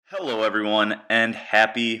Hello, everyone, and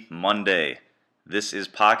happy Monday. This is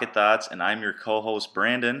Pocket Thoughts, and I'm your co-host,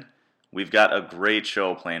 Brandon. We've got a great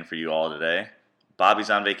show planned for you all today. Bobby's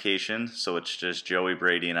on vacation, so it's just Joey,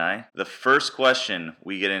 Brady, and I. The first question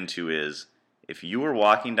we get into is, if you were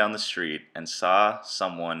walking down the street and saw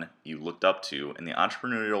someone you looked up to in the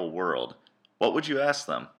entrepreneurial world, what would you ask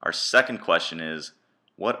them? Our second question is,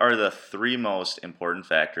 what are the three most important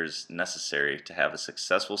factors necessary to have a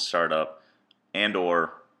successful startup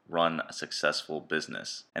and/or run a successful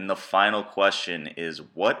business? And the final question is,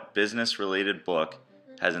 what business-related book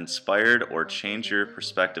has inspired or changed your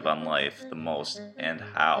perspective on life the most, and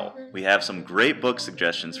how? We have some great book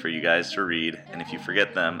suggestions for you guys to read, and if you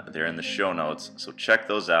forget them, they're in the show notes, so check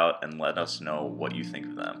those out and let us know what you think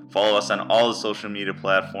of them. Follow us on all the social media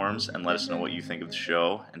platforms and let us know what you think of the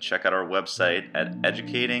show, and check out our website at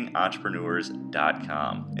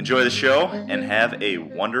educatingentrepreneurs.com. Enjoy the show and have a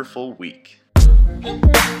wonderful week.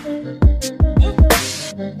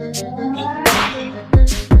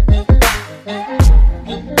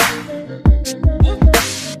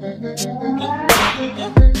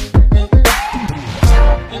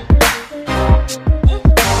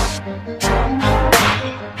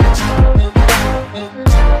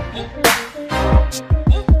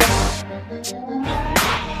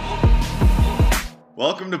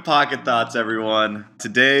 Welcome to Pocket Thoughts, everyone.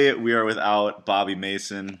 Today we are without Bobby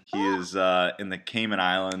Mason. He is in the Cayman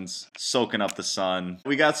Islands, soaking up the sun.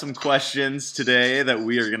 We got some questions today that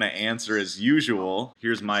we are going to answer as usual.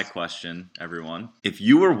 Here's my question, everyone. If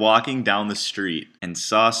you were walking down the street and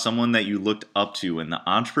saw someone that you looked up to in the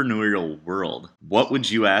entrepreneurial world, what would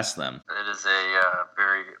you ask them? It is a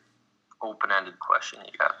very open-ended question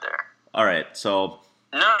you got there. All right, so...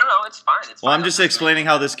 No, it's fine. Well, I'm just explaining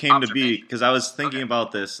how this came to be, because I was thinking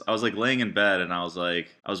about this. I was like laying in bed, and I was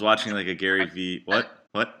watching like a Gary Vee. What?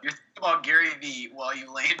 You're thinking about Gary Vee while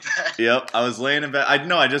you lay in bed. Yep, I was laying in bed.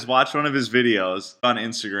 I just watched one of his videos on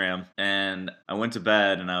Instagram, and I went to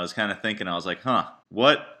bed, and I was kind of thinking, I was like,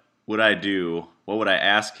 what would I do? What would I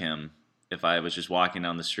ask him if I was just walking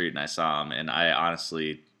down the street and I saw him? And I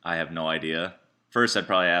honestly have no idea. First, I'd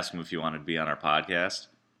probably ask him if he wanted to be on our podcast.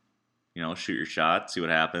 You know, shoot your shot, see what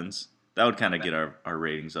happens. That would kind of get our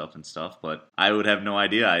ratings up and stuff, but I would have no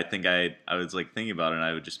idea. I think I was like thinking about it, and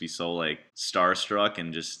I would just be so like starstruck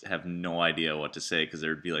and just have no idea what to say, because there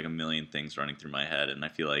would be like a million things running through my head, and I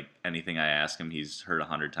feel like anything I ask him, he's heard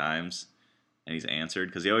 100 times, and he's answered,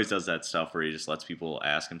 because he always does that stuff where he just lets people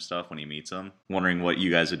ask him stuff when he meets them. Wondering what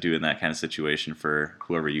you guys would do in that kind of situation for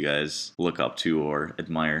whoever you guys look up to or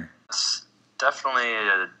admire. It's definitely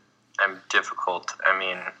difficult. I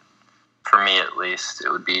mean, for me at least,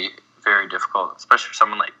 it would be very difficult, especially for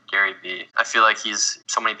someone like Gary Vee. I feel like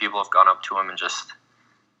so many people have gone up to him and just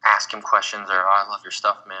asked him questions, or, I love your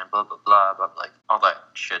stuff, man, blah, blah, blah, but like, all that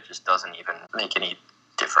shit just doesn't even make any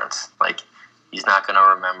difference. Like, he's not going to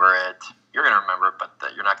remember it. You're going to remember it, but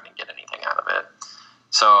you're not going to get anything out of it.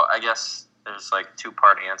 So I guess there's like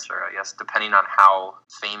two-part answer. I guess depending on how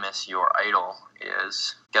famous your idol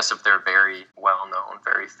is, I guess if they're very well-known,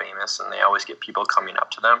 very famous, and they always get people coming up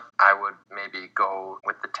to them, I would maybe go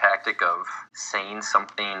with the tactic of saying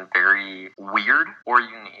something very weird or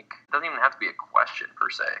unique. It doesn't even have to be a question per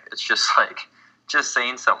se. It's just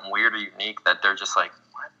saying something weird or unique that they're just like,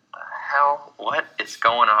 what the hell? What is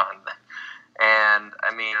going on? And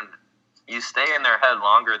I mean, you stay in their head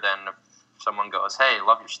longer than someone goes, hey,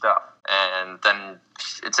 love your stuff, and then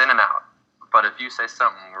it's in and out. But if you say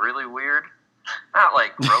something really weird, not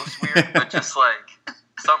like gross weird, but just like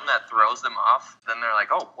something that throws them off, then they're like,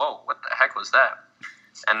 oh, whoa, what the heck was that?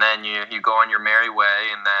 And then you go on your merry way,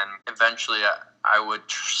 and then eventually I would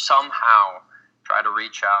somehow try to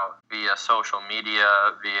reach out via social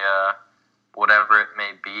media, via whatever it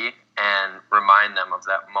may be, and remind them of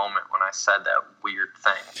that moment when I said that weird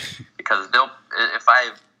thing. Because if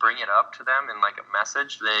I bring it up to them in like a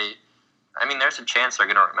message, there's a chance they're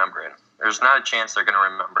going to remember it. There's not a chance they're going to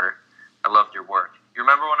remember, I loved your work. You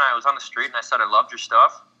remember when I was on the street and I said I loved your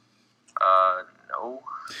stuff? No.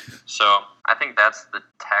 So I think that's the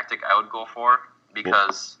tactic I would go for,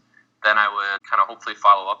 because then I would kind of hopefully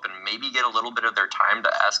follow up and maybe get a little bit of their time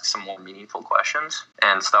to ask some more meaningful questions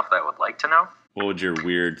and stuff that I would like to know. What would your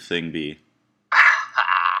weird thing be?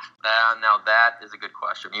 Now that is a good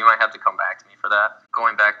question. You might have to come back to me for that.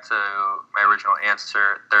 Going back to my original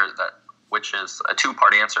answer, which is a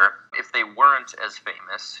two-part answer. If they weren't as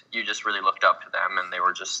famous, you just really looked up to them and they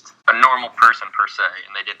were just a normal person per se,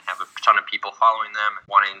 and they didn't have a ton of people following them,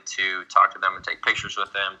 wanting to talk to them and take pictures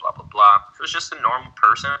with them, blah, blah, blah. If it was just a normal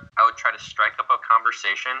person, I would try to strike up a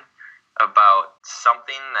conversation about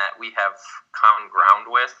something that we have common ground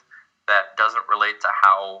with that doesn't relate to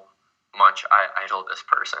how much I idol this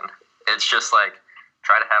person. It's just like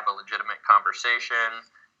try to have a legitimate conversation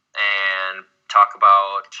and talk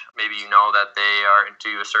about, maybe you know that they are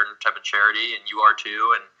into a certain type of charity and you are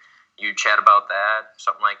too, and you chat about that,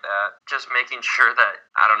 something like that. Just making sure that,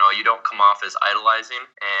 I don't know, you don't come off as idolizing,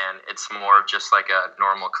 and it's more just like a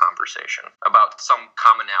normal conversation about some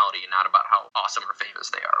commonality, not about how awesome or famous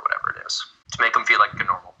they are, or whatever it is, to make them feel like a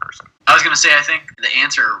normal person. I was going to say, I think the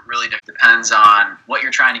answer really depends on what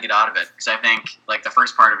you're trying to get out of it. Because I think, like, the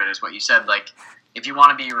first part of it is what you said. Like, if you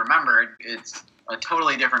want to be remembered, it's a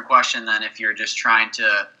totally different question than if you're just trying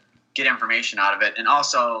to get information out of it. And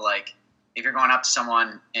also, like, if you're going up to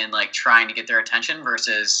someone and, like, trying to get their attention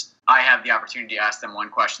versus I have the opportunity to ask them one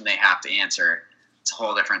question they have to answer, it's a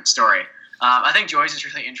whole different story. I think Joy's is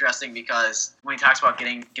really interesting because when he talks about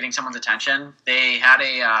getting someone's attention, they had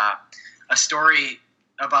a story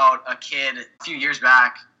about a kid a few years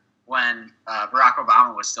back when Barack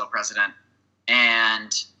Obama was still president,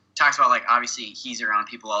 and talks about, like, obviously he's around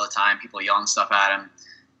people all the time, people yelling stuff at him.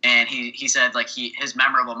 And he said, like, his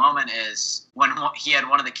memorable moment is when he had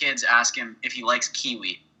one of the kids ask him if he likes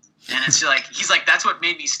kiwi. And it's like, he's like, that's what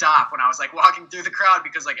made me stop when I was, like, walking through the crowd,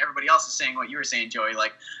 because, like, everybody else is saying what you were saying, Joey.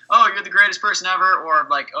 Like, oh, you're the greatest person ever, or,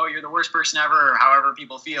 like, oh, you're the worst person ever, or however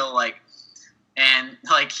people feel, like. And,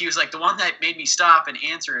 like, he was like, the one that made me stop and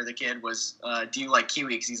answer the kid was, do you like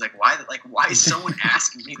kiwi? Because he's like, why is someone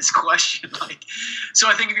asking me this question? Like, so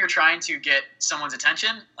I think if you're trying to get someone's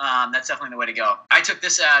attention, that's definitely the way to go. I took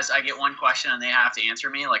this as I get one question and they have to answer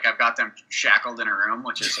me. Like, I've got them shackled in a room,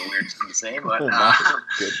 which is a weird thing to say, but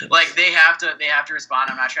like they have to respond.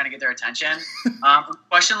 I'm not trying to get their attention.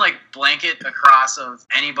 Question, like, blanket across of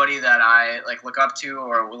anybody that I, like, look up to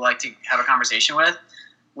or would like to have a conversation with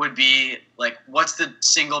would be, like, what's the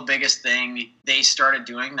single biggest thing they started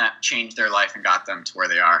doing that changed their life and got them to where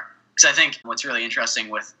they are? Because I think what's really interesting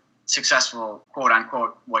with successful, quote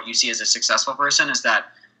unquote, what you see as a successful person is that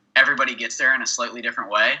everybody gets there in a slightly different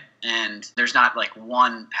way, and there's not, like,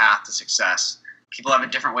 one path to success. People have a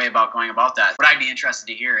different way about going about that. What I'd be interested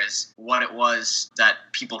to hear is what it was that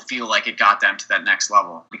people feel like it got them to that next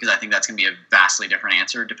level, because I think that's going to be a vastly different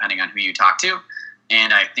answer depending on who you talk to.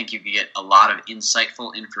 And I think you can get a lot of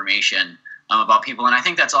insightful information about people. And I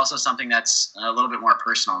think that's also something that's a little bit more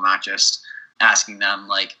personal, not just asking them,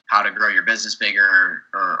 like, how to grow your business bigger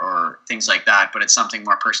or things like that. But it's something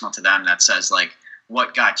more personal to them that says, like,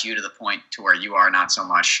 what got you to the point to where you are, not so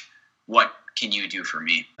much what can you do for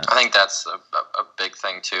me? I think that's a big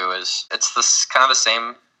thing, too, is it's this kind of the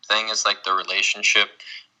same thing as, like, the relationship.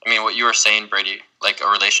 I mean, what you were saying, Brady, like, a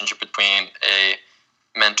relationship between a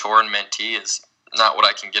mentor and mentee is not what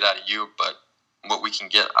I can get out of you, but what we can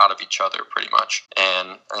get out of each other, pretty much.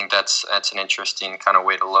 And I think that's an interesting kind of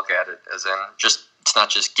way to look at it, as in, just, it's not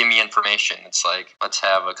just give me information. It's like, let's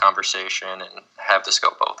have a conversation and have this go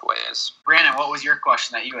both ways. Brandon, what was your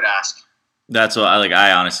question that you would ask? That's what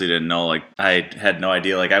I honestly didn't know. Like, I had no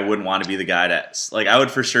idea. Like, I wouldn't want to be the guy that, like, I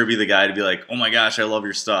would for sure be the guy to be like, oh my gosh, I love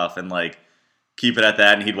your stuff, and, like, keep it at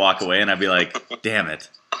that, and he'd walk away, and I'd be like, damn it.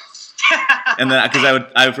 And then, because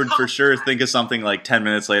I would for sure think of something like 10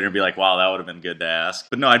 minutes later and be like, wow, that would have been good to ask.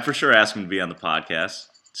 But no, I'd for sure ask him to be on the podcast,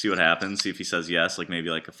 see what happens, see if he says yes, like maybe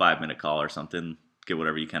like a 5-minute call or something, get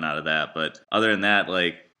whatever you can out of that. But other than that,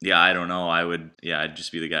 like, yeah, I don't know. I'd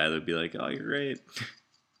just be the guy that would be like, oh, you're great.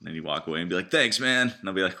 And then you walk away and be like, thanks, man. And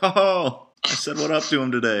I'll be like, oh, I said what up to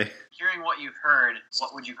him today. Hearing what you've heard,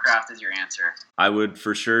 what would you craft as your answer? I would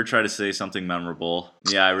for sure try to say something memorable.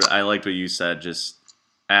 Yeah, I liked what you said, just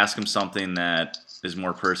ask him something that is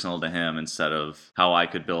more personal to him instead of how I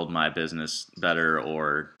could build my business better.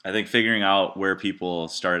 Or I think figuring out where people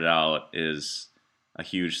started out is a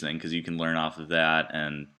huge thing, because you can learn off of that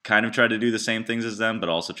and kind of try to do the same things as them, but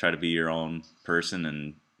also try to be your own person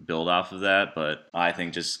and build off of that. But I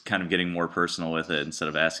think just kind of getting more personal with it instead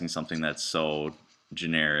of asking something that's so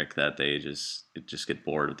generic that they just get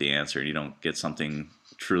bored with the answer and you don't get something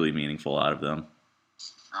truly meaningful out of them.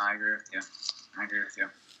 I agree with you.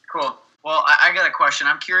 Cool. Well, I got a question.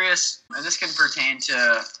 I'm curious, and this can pertain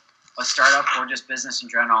to a startup or just business in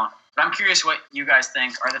general, but I'm curious what you guys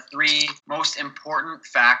think are the 3 most important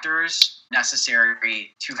factors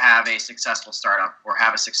necessary to have a successful startup or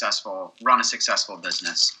run a successful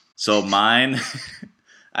business. So mine,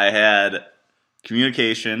 I had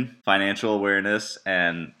communication, financial awareness,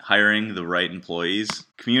 and hiring the right employees.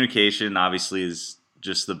 Communication obviously is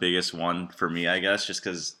just the biggest one for me, I guess, just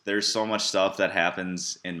because there's so much stuff that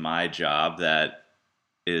happens in my job that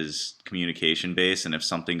is communication based, and if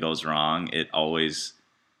something goes wrong, it always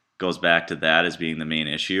goes back to that as being the main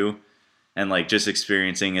issue. And, like, just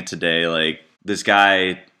experiencing it today, like, this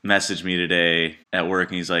guy messaged me today at work,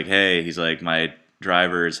 and he's like, hey, my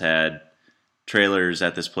drivers had trailers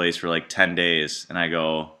at this place for like 10 days. And I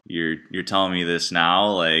go, you're telling me this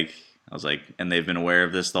now? Like, I was like, and they've been aware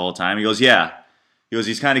of this the whole time? He goes, yeah. He goes,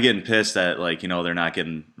 he's kind of getting pissed that, like, they're not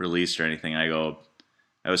getting released or anything. I go,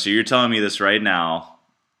 so you're telling me this right now,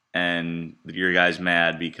 and your guy's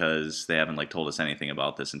mad because they haven't, like, told us anything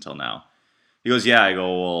about this until now? He goes, yeah. I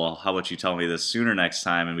go, well, how about you tell me this sooner next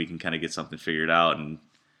time, and we can kind of get something figured out and,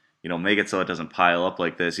 make it so it doesn't pile up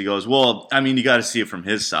like this. He goes, well, I mean, you got to see it from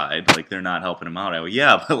his side. Like, they're not helping him out. I go,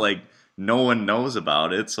 yeah, but, like, no one knows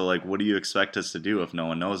about it. So, like, what do you expect us to do if no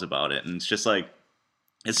one knows about it? And it's just, like,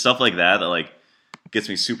 it's stuff like that that, like, gets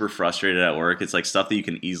me super frustrated at work. It's, like, stuff that you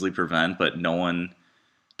can easily prevent, but no one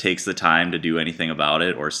takes the time to do anything about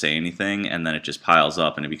it or say anything, and then it just piles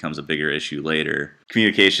up and it becomes a bigger issue later.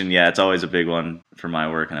 Communication, yeah, it's always a big one for my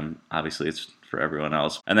work, and obviously it's for everyone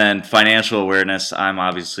else. And then financial awareness, I'm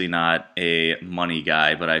obviously not a money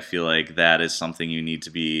guy, but I feel like that is something you need to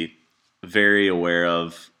be very aware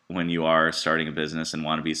of when you are starting a business and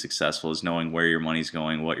want to be successful, is knowing where your money's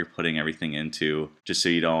going, what you're putting everything into, just so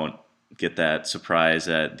you don't get that surprise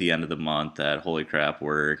at the end of the month that, holy crap,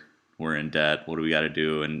 we're in debt, what do we got to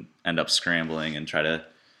do, and end up scrambling and try to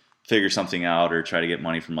figure something out or try to get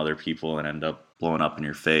money from other people and end up blowing up in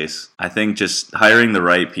your face. I think just hiring the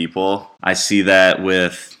right people, I see that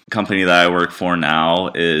with the company that I work for now,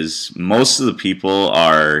 is most of the people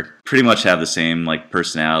are pretty much have the same, like,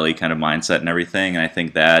 personality kind of mindset and everything, and I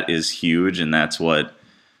think that is huge, and that's what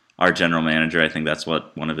our general manager, I think that's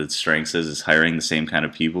what one of his strengths is hiring the same kind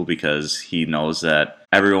of people, because he knows that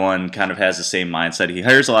everyone kind of has the same mindset. He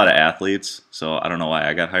hires a lot of athletes, so I don't know why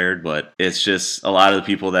I got hired, but it's just a lot of the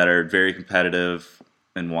people that are very competitive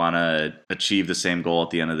and want to achieve the same goal at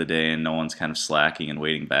the end of the day, and no one's kind of slacking and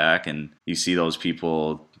waiting back. And you see those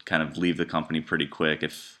people kind of leave the company pretty quick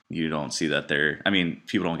if you don't see that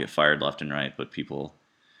people don't get fired left and right, but people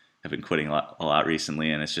have been quitting a lot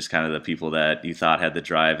recently, and it's just kind of the people that you thought had the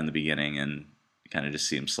drive in the beginning, and you kind of just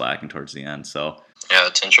see them slacking towards the end. So yeah,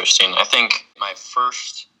 that's interesting. I think my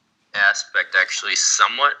first aspect actually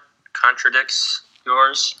somewhat contradicts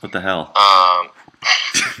yours. What the hell?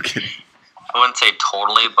 I wouldn't say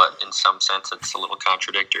totally, but in some sense it's a little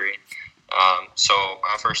contradictory. So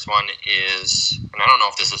my first one is, and I don't know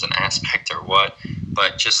if this is an aspect or what,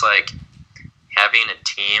 but just like having a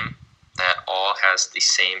team that all has the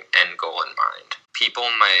same end goal in mind. People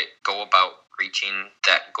might go about reaching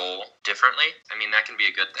that goal differently. I mean, that can be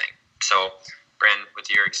a good thing. So, Brandon,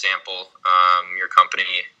 with your example, your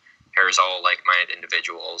company hires all like-minded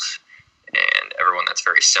individuals and everyone that's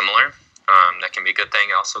very similar. That can be a good thing.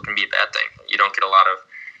 It also can be a bad thing. You don't get a lot of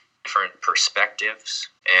different perspectives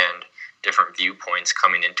and different viewpoints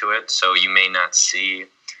coming into it. So you may not see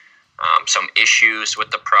some issues with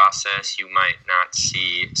the process. You might not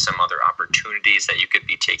see some other opportunities that you could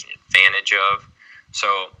be taking advantage of. So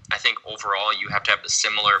I think overall you have to have the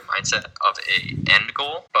similar mindset of an end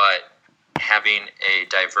goal, but having a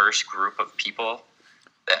diverse group of people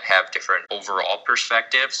that have different overall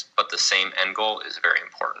perspectives, but the same end goal is very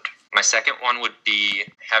important. My second one would be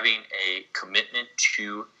having a commitment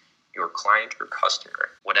to your client or customer,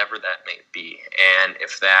 whatever that may be. And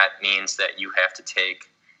if that means that you have to take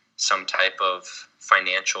some type of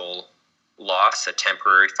financial loss, a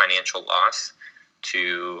temporary financial loss,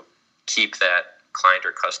 to keep that client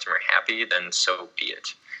or customer happy, then so be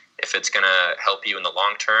it. If it's going to help you in the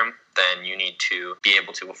long term, then you need to be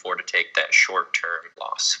able to afford to take that short-term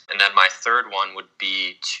loss. And then my third one would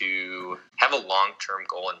be to have a long-term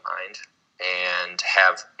goal in mind and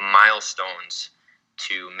have milestones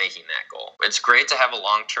to making that goal. It's great to have a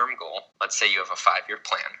long-term goal. Let's say you have a 5-year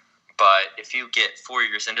plan. But if you get 4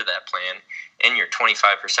 years into that plan and you're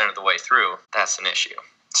 25% of the way through, that's an issue.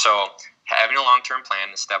 So having a long-term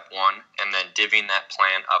plan is step one, and then divvying that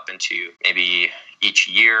plan up into maybe each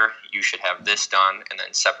year you should have this done, and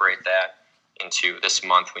then separate that into this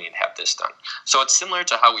month we need to have this done. So it's similar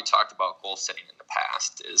to how we talked about goal setting in the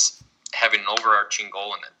past, is having an overarching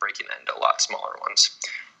goal and then breaking it into a lot smaller ones.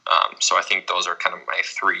 So I think those are kind of my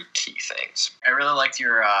 3 key things. I really liked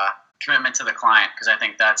your commitment to the client, because I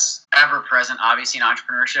think that's ever present, obviously, in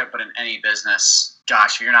entrepreneurship, but in any business.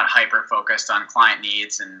 Gosh, if you're not hyper focused on client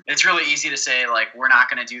needs, and it's really easy to say, like, we're not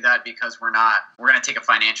going to do that because we're going to take a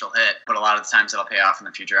financial hit, but a lot of the times it'll pay off in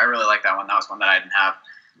the future. I really like that one. That was one that I didn't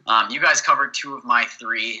have. You guys covered 2 of my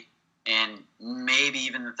 3, and maybe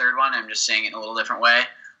even the third one. I'm just saying it in a little different way.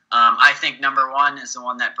 I think number 1 is the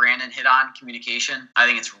one that Brandon hit on, communication. I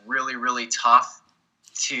think it's really, really tough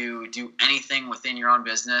to do anything within your own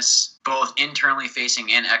business, both internally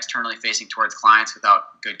facing and externally facing towards clients,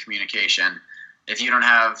 without good communication. if you don't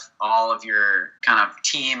have all of your kind of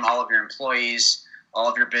team, all of your employees, all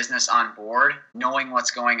of your business on board, knowing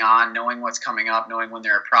what's going on, knowing what's coming up, knowing when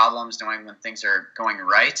there are problems, knowing when things are going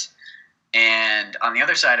right. And on the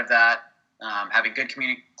other side of that, having good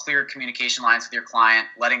clear communication lines with your client,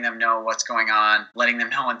 letting them know what's going on, letting them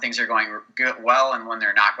know when things are going well and when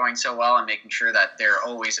they're not going so well, and making sure that they're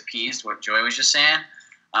always appeased, what Joey was just saying.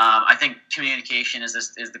 I think communication is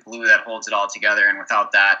the glue that holds it all together, and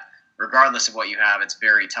without that, regardless of what you have, it's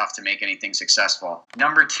very tough to make anything successful.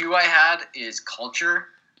 Number 2 I had is culture,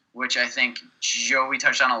 which I think Joey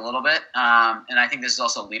touched on a little bit. And I think this is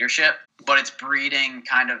also leadership, but it's breeding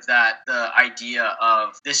kind of the idea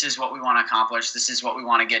of this is what we want to accomplish. This is what we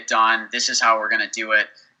want to get done. This is how we're going to do it.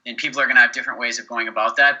 And people are going to have different ways of going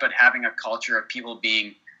about that, but having a culture of people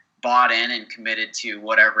being bought in and committed to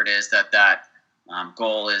whatever it is that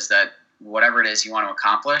goal is, that whatever it is you want to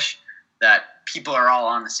accomplish, that people are all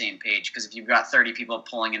on the same page. Because if you've got 30 people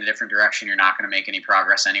pulling in a different direction, you're not going to make any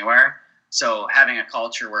progress anywhere. So having a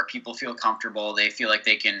culture where people feel comfortable, they feel like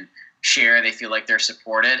they can share, they feel like they're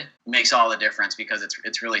supported, makes all the difference, because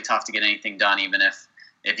it's really tough to get anything done, even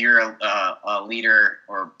if you're a leader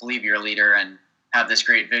or believe you're a leader and have this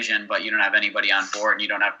great vision, but you don't have anybody on board and you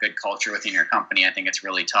don't have good culture within your company. I think it's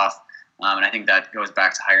really tough. And I think that goes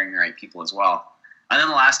back to hiring the right people as well. And then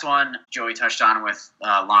the last one Joey touched on with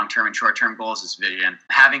long-term and short-term goals is vision.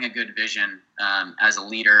 Having a good vision as a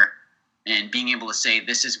leader and being able to say,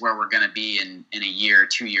 this is where we're going to be in a year,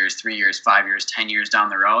 2 years, 3 years, 5 years, 10 years down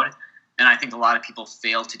the road. And I think a lot of people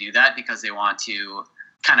fail to do that because they want to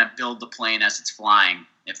kind of build the plane as it's flying,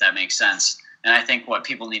 if that makes sense. And I think what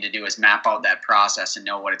people need to do is map out that process and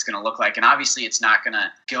know what it's going to look like. And obviously it's not going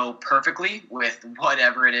to go perfectly with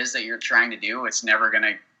whatever it is that you're trying to do.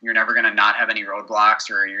 You're never going to not have any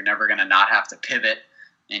roadblocks, or you're never going to not have to pivot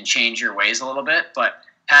and change your ways a little bit. But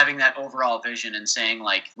having that overall vision and saying,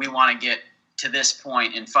 like, we want to get to this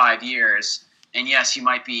point in 5 years. And yes, you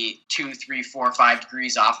might be 2, 3, 4, 5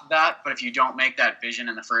 degrees off of that. But if you don't make that vision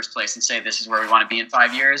in the first place and say, this is where we want to be in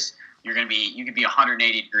 5 years, you could be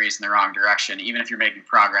 180 degrees in the wrong direction. Even if you're making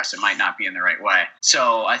progress, it might not be in the right way.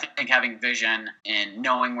 So I think having vision and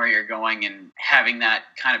knowing where you're going and having that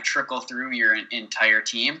kind of trickle through your entire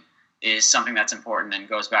team is something that's important, and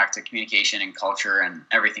goes back to communication and culture and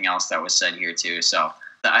everything else that was said here too. So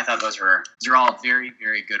I thought those are all very,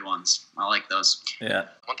 very good ones. I like those. Yeah.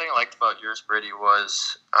 One thing I liked about yours, Brady,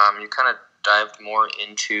 was you kind of dived more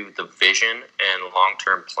into the vision and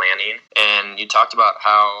long-term planning. And you talked about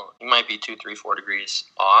how you might be 2, 3, 4 degrees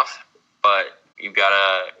off, but you've got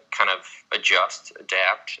to kind of adjust,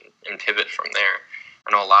 adapt, and pivot from there.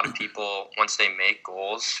 I know a lot of people, once they make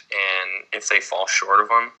goals and if they fall short of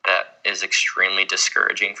them, that is extremely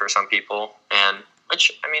discouraging for some people. And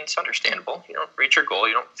which, I mean, it's understandable. You don't reach your goal,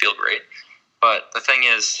 you don't feel great. But the thing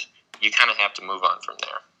is, you kind of have to move on from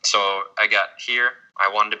there. So I got here.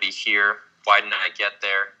 I wanted to be here. Why didn't I get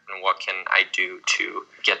there? And what can I do to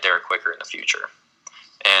get there quicker in the future?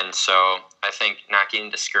 And so I think not getting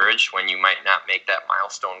discouraged when you might not make that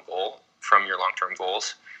milestone goal from your long-term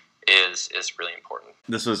goals is really important.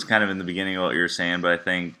 This was kind of in the beginning of what you were saying, but I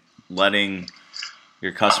think letting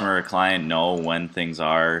your customer or client know when things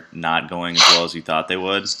are not going as well as you thought they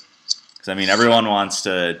would. Because, I mean, everyone wants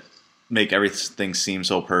to make everything seem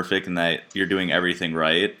so perfect and that you're doing everything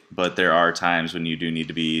right, but there are times when you do need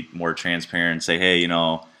to be more transparent and say, hey, you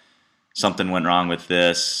know, something went wrong with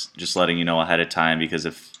this, just letting you know ahead of time, because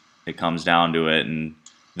if it comes down to it and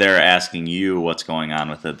they're asking you what's going on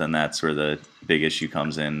with it, then that's where the big issue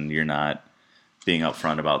comes in. You're not being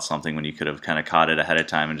upfront about something when you could have kind of caught it ahead of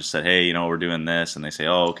time and just said, hey, you know, we're doing this, and they say,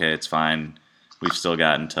 oh, okay, it's fine, we've still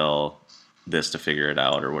got until this to figure it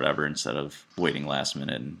out or whatever, instead of waiting last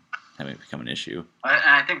minute and having it become an issue. And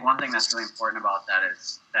I think one thing that's really important about that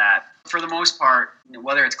is that, for the most part,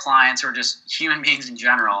 whether it's clients or just human beings in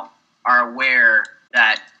general, are aware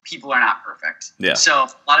that people are not perfect. Yeah. So a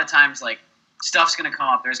lot of times, like, stuff's going to come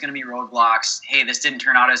up. There's going to be roadblocks. Hey, this didn't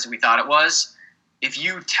turn out as we thought it was. If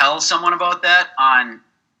you tell someone about that on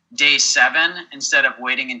day 7 instead of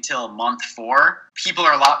waiting until month 4, people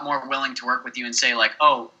are a lot more willing to work with you and say, like,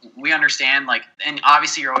 oh, we understand. Like, and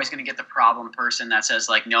obviously you're always going to get the problem person that says,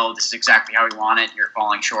 like, no, this is exactly how we want it. You're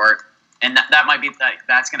falling short. And that might be, like,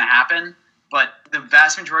 that's going to happen. But the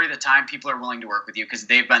vast majority of the time, people are willing to work with you because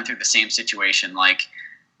they've been through the same situation. Like,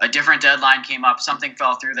 a different deadline came up, something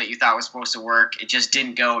fell through that you thought was supposed to work. It just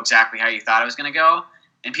didn't go exactly how you thought it was going to go.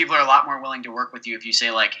 And people are a lot more willing to work with you if you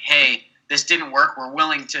say, like, hey, this didn't work. We're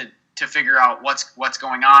willing to to figure out what's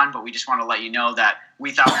going on, but we just want to let you know that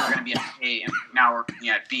we thought we were going to be at A and now we're going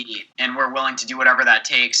at B, and we're willing to do whatever that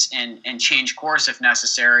takes and change course if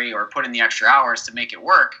necessary or put in the extra hours to make it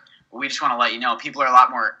work. But we just want to let you know people are a lot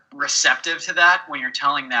more receptive to that when you're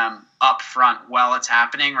telling them up front while it's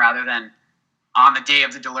happening rather than on the day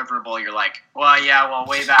of the deliverable. You're like, well,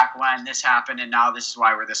 way back when this happened and now this is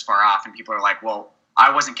why we're this far off. And people are like, well, I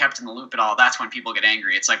wasn't kept in the loop at all. That's when people get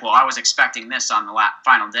angry. It's like, well, I was expecting this on the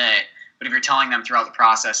final day. But if you're telling them throughout the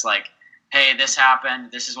process, like, hey, this happened,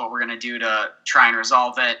 this is what we're going to do to try and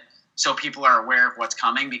resolve it, so people are aware of what's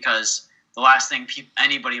coming, because the last thing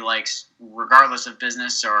anybody likes, regardless of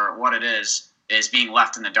business or what it is being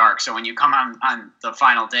left in the dark. So when you come on the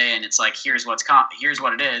final day and it's like, here's what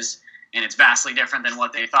it is, and it's vastly different than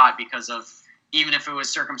what they thought because of, even if it was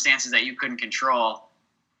circumstances that you couldn't control,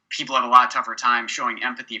 people have a lot tougher time showing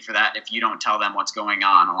empathy for that if you don't tell them what's going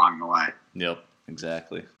on along the way. Yep,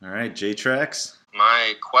 exactly. All right, J-Trax.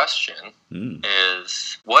 My question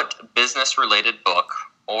is, what business-related book,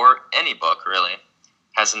 or any book really,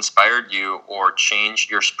 has inspired you or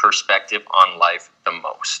changed your perspective on life the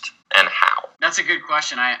most, and how? That's a good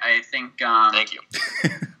question. I think. Thank you.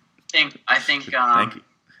 I think. Thank you.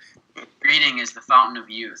 Reading is the fountain of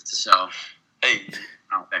youth. So. Hey.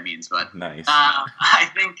 I don't know what that means, but nice.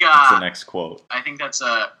 I think that's the next quote. I think that's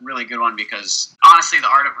a really good one because honestly, the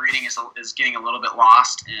art of reading is getting a little bit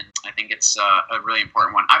lost, and I think it's a really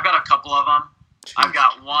important one. I've got a couple of them. Jeez. I've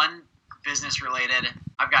got one business related.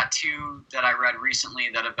 I've got two that I read recently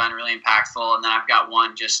that have been really impactful, and then I've got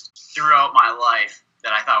one just throughout my life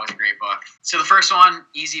that I thought was a great book. So the first one,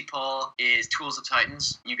 easy pull, is Tools of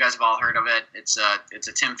Titans. You guys have all heard of it. It's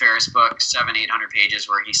a Tim Ferriss book, 700-800 pages,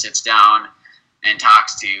 where he sits down and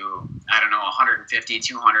talks to, 150,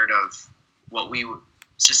 200 of what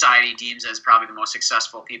society deems as probably the most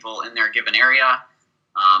successful people in their given area,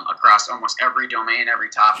 across almost every domain, every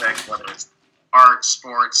topic, whether it's art,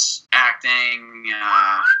 sports, acting,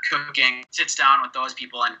 cooking. Sits down with those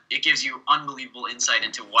people, and it gives you unbelievable insight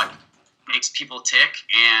into what makes people tick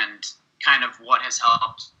and kind of what has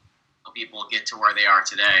helped people get to where they are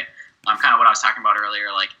today. Kind of what I was talking about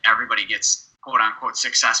earlier, like everybody gets quote-unquote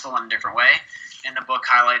successful in a different way. And the book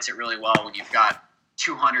highlights it really well when you've got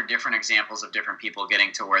 200 different examples of different people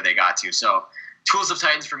getting to where they got to. So Tools of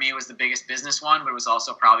Titans for me was the biggest business one, but it was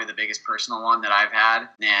also probably the biggest personal one that I've had.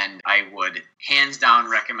 And I would hands down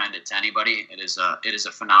recommend it to anybody. It is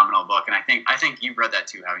a phenomenal book. And I think you've read that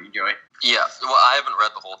too, haven't you, Joey? Yeah. Well, I haven't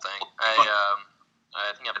read the whole thing.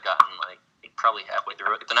 I think I've gotten probably halfway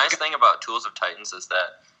through it. The nice thing about Tools of Titans is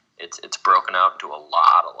that it's broken out into a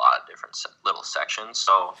lot of different little sections.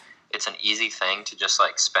 So it's an easy thing to just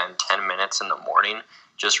spend 10 minutes in the morning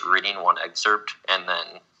just reading one excerpt and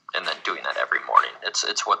then doing that every morning. That's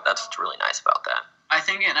what's really nice about that. I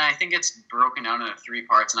think it's broken down into 3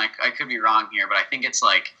 parts, and I could be wrong here, but I think it's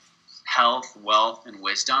like health, wealth, and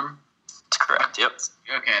wisdom. That's correct. Yep.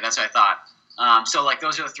 Okay, that's what I thought. So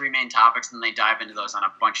those are the 3 main topics, and they dive into those on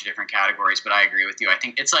a bunch of different categories. But I agree with you. I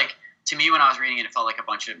think it's to me, when I was reading it, it felt like a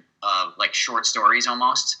bunch of short stories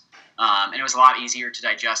almost. And it was a lot easier to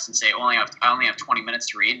digest and say, I only have 20 minutes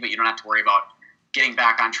to read, but you don't have to worry about getting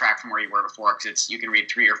back on track from where you were before, because you can read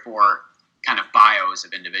 3 or 4 kind of bios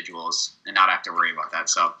of individuals and not have to worry about that.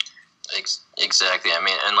 So exactly. I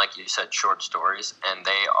mean, and like you said, short stories, and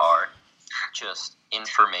they are just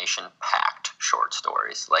information-packed short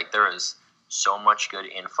stories. There is so much good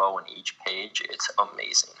info in each page. It's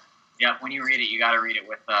amazing. Yeah, when you read it, you got to read it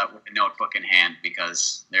with a notebook in hand,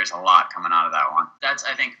 because there's a lot coming out of that one.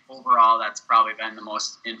 I think overall, that's probably been the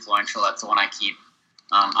most influential. That's the one I keep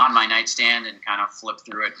on my nightstand and kind of flip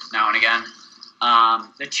through it now and again.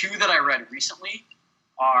 The 2 that I read recently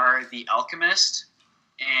are The Alchemist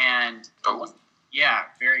and yeah,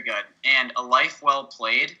 very good, and A Life Well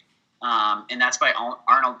Played, and that's by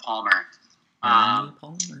Arnold Palmer.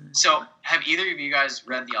 So, have either of you guys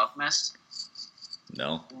read The Alchemist?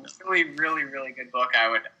 No. Really, really, really good book.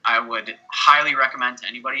 I would highly recommend to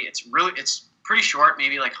anybody. It's pretty short,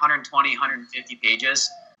 maybe 120, 150 pages,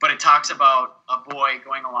 but it talks about a boy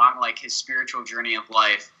going along his spiritual journey of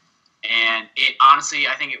life. And it honestly,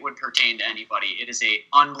 I think it would pertain to anybody. It is a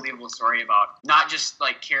unbelievable story about not just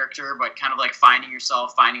character, but kind of finding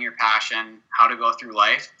yourself, finding your passion, how to go through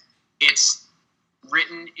life. It's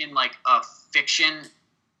written in a fiction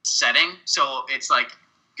setting, so it's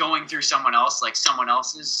going through someone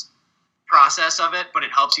else's process of it, but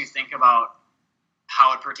it helps you think about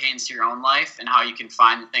how it pertains to your own life and how you can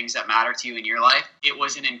find the things that matter to you in your life. It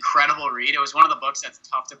was an incredible read. It was one of the books that's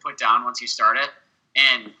tough to put down once you start it.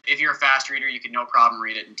 And if you're a fast reader, you can no problem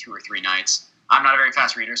read it in 2 or 3 nights. I'm not a very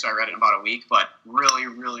fast reader, so I read it in about a week, but really,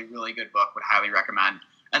 really, really good book. Would highly recommend.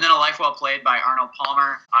 And then A Life Well Played by Arnold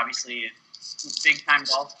Palmer, obviously big-time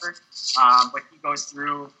golfer, but he goes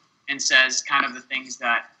through and says kind of the things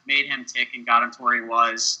that made him tick and got him to where he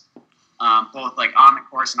was, both like on the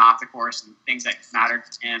course and off the course, and things that mattered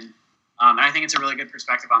to him. And I think it's a really good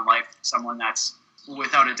perspective on life. Someone that's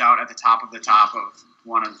without a doubt at the top of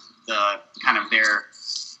one of the kind of their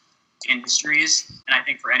industries. And I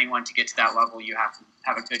think for anyone to get to that level, you have to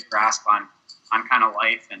have a good grasp on kind of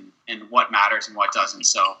life and what matters and what doesn't.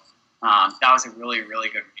 So that was a really, really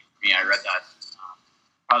good read for me. I read that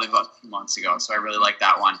probably about 2 months ago. So I really like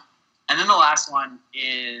that one. And then the last one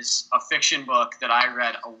is a fiction book that I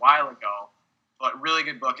read a while ago, but really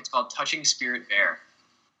good book. It's called Touching Spirit Bear.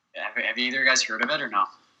 Have either of you guys heard of it or no?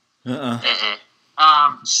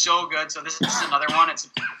 So good. So this is another one. It's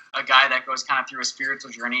a guy that goes kind of through a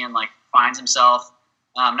spiritual journey and like finds himself.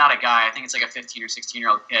 Not a guy. I think it's like a 15 or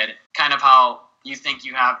 16-year-old kid. Kind of how you think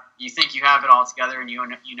you have it all together and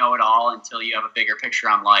you know it all until you have a bigger picture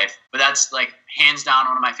on life. But that's like hands down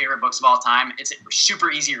one of my favorite books of all time. It's a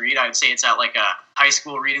super easy read. I would say it's at like a high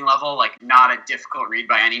school reading level, like not a difficult read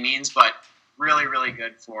by any means, but really, really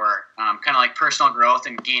good for kind of like personal growth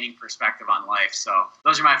and gaining perspective on life. So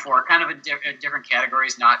those are my 4, kind of different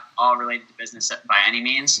categories, not all related to business by any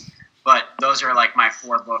means, but those are like my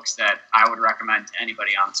 4 books that I would recommend to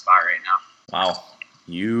anybody on the spot right now. Wow.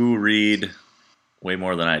 You read way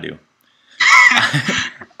more than I do.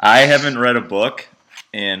 I haven't read a book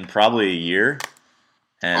in probably a year,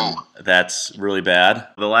 and that's really bad.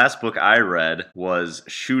 The last book I read was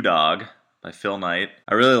Shoe Dog by Phil Knight.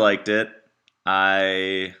 I really liked it.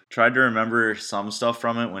 I tried to remember some stuff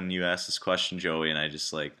from it when you asked this question, Joey, and I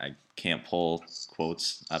just I can't pull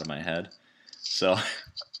quotes out of my head. So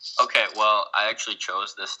okay, well, I actually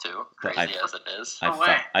chose this too, crazy as it is.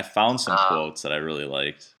 I found some quotes that I really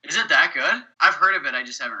liked. Is it that good? I've heard of it, I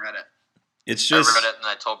just haven't read it. It's just, I read it and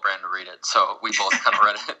I told Brandon to read it, so we both kind of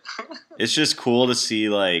read it. It's just cool to see,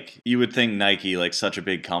 you would think Nike, such a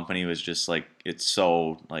big company, was just, it's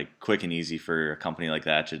so, quick and easy for a company like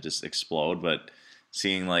that to just explode, but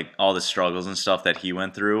seeing, all the struggles and stuff that he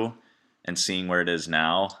went through and seeing where it is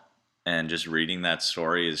now and just reading that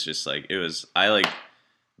story is just, I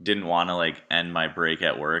didn't want to, end my break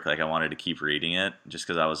at work. I wanted to keep reading it just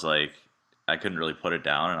because I was, I couldn't really put it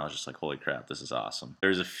down, and I was just holy crap, this is awesome.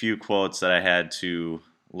 There's a few quotes that I had to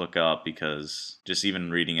look up because just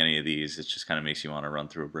even reading any of these, it just kind of makes you want to run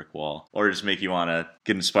through a brick wall or just make you want to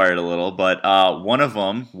get inspired a little. But one of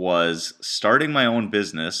them was, starting my own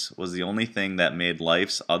business was the only thing that made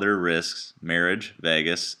life's other risks, marriage,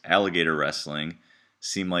 Vegas, alligator wrestling,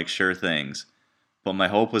 seem like sure things. But my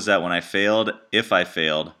hope was that when I failed, if I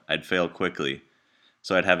failed, I'd fail quickly.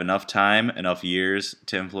 So I'd have enough time, enough years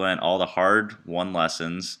to implement all the hard-won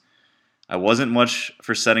lessons. I wasn't much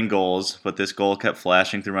for setting goals, but this goal kept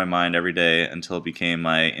flashing through my mind every day until it became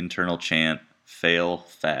my internal chant, fail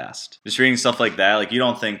fast. Just reading stuff like that, you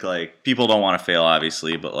don't think, people don't want to fail,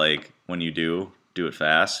 obviously, but, when you do it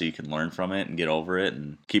fast so you can learn from it and get over it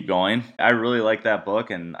and keep going. I really like that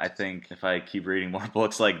book, and I think if I keep reading more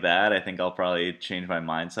books like that, I think I'll probably change my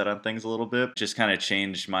mindset on things a little bit. Just kind of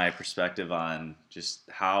change my perspective on just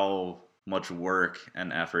how much work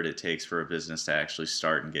and effort it takes for a business to actually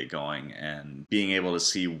start and get going, and being able to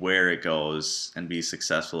see where it goes and be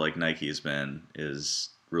successful like Nike has been is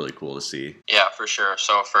really cool to see. Yeah, for sure.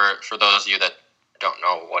 So for those of you that don't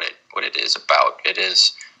know what it is about, it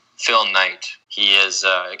is Phil Knight. He is,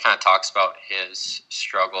 it kind of talks about his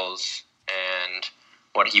struggles and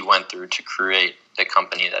what he went through to create the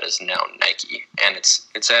company that is now Nike. And it's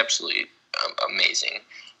absolutely amazing.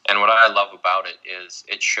 And what I love about it is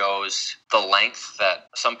it shows the length that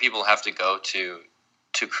some people have to go to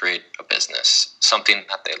create a business, something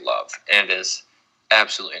that they love. And it is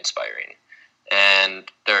absolutely inspiring. And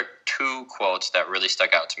there are 2 quotes that really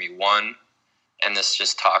stuck out to me. One, and this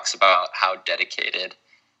just talks about how dedicated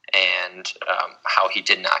and how he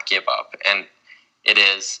did not give up. And it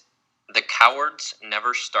is, the cowards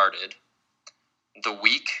never started, the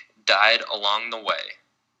weak died along the way,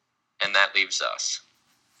 and that leaves us.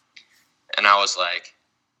 And I was like,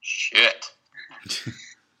 shit.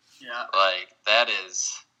 Yeah. That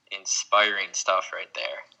is inspiring stuff right there.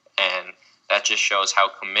 And that just shows how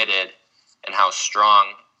committed and how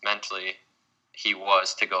strong mentally he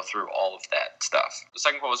was to go through all of that stuff. The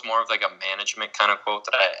second quote was more of a management kind of quote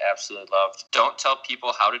that I absolutely loved. Don't tell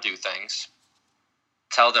people how to do things.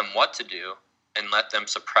 Tell them what to do and let them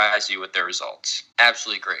surprise you with their results.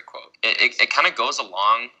 Absolutely great quote. It kind of goes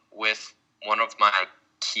along with one of my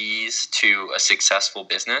keys to a successful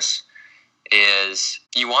business is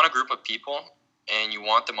you want a group of people and you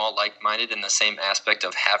want them all like-minded in the same aspect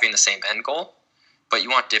of having the same end goal, but you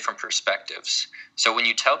want different perspectives. So when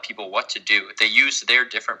you tell people what to do, they use their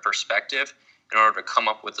different perspective in order to come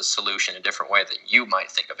up with a solution a different way than you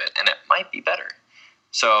might think of it, and it might be better.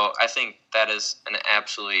 So I think that is an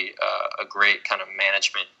absolutely a great kind of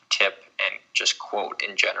management tip and just quote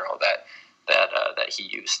in general that he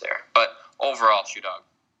used there. But overall, Shoe Dog,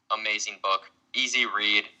 amazing book, easy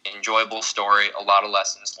read, enjoyable story, a lot of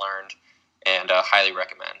lessons learned, and highly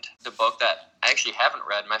recommend. The book that I actually haven't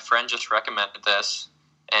read, my friend just recommended this,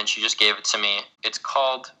 and she just gave it to me. It's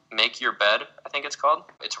called Make Your Bed, I think it's called.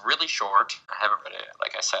 It's really short. I haven't read it,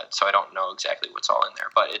 like I said, so I don't know exactly what's all in there,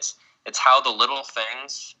 but it's how the little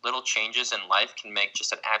things, little changes in life can make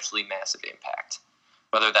just an absolutely massive impact,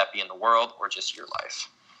 whether that be in the world or just your life.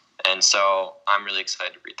 And so I'm really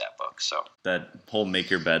excited to read that book. So that whole make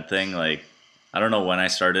your bed thing, like, I don't know when I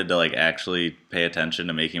started to like actually pay attention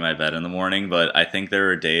to making my bed in the morning, but I think there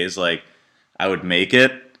were days like I would make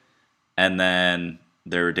it and then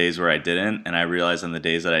there were days where I didn't, and I realized on the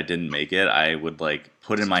days that I didn't make it, I would like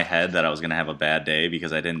put in my head that I was going to have a bad day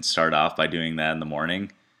because I didn't start off by doing that in the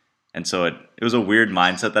morning. And so it was a weird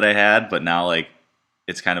mindset that I had, but now like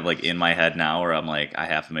it's kind of like in my head now where I'm like, I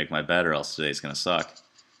have to make my bed or else today's going to suck.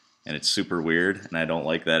 And it's super weird, and I don't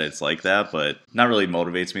like that it's like that, but not really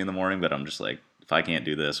motivates me in the morning, but I'm just like, if I can't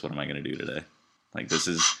do this, what am I going to do today? Like this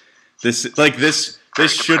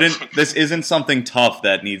isn't something tough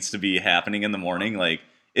that needs to be happening in the morning. Like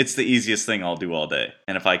it's the easiest thing I'll do all day.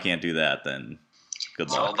 And if I can't do that, then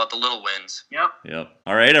good luck. It's all about the little wins. Yep.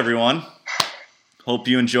 All right, everyone. Hope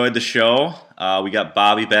you enjoyed the show. We got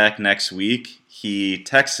Bobby back next week. He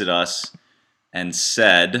texted us and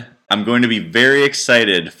said, I'm going to be very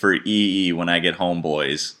excited for EE when I get home,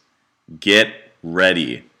 boys. Get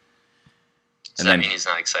ready. Does that mean he's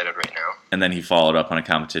not excited right now? And then he followed up on a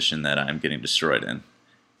competition that I'm getting destroyed in.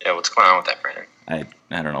 Yeah, what's going on with that, Brandon?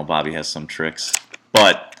 I don't know. Bobby has some tricks.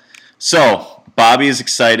 But, so, Bobby is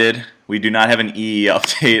excited. We do not have an EE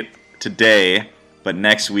update today. But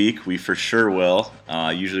next week, we for sure will.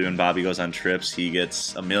 Usually when Bobby goes on trips, he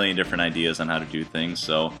gets a million different ideas on how to do things.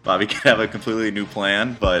 So Bobby can have a completely new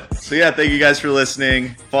plan. So yeah, thank you guys for listening.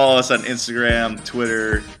 Follow us on Instagram,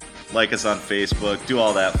 Twitter, like us on Facebook, do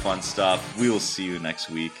all that fun stuff. We will see you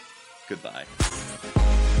next week. Goodbye.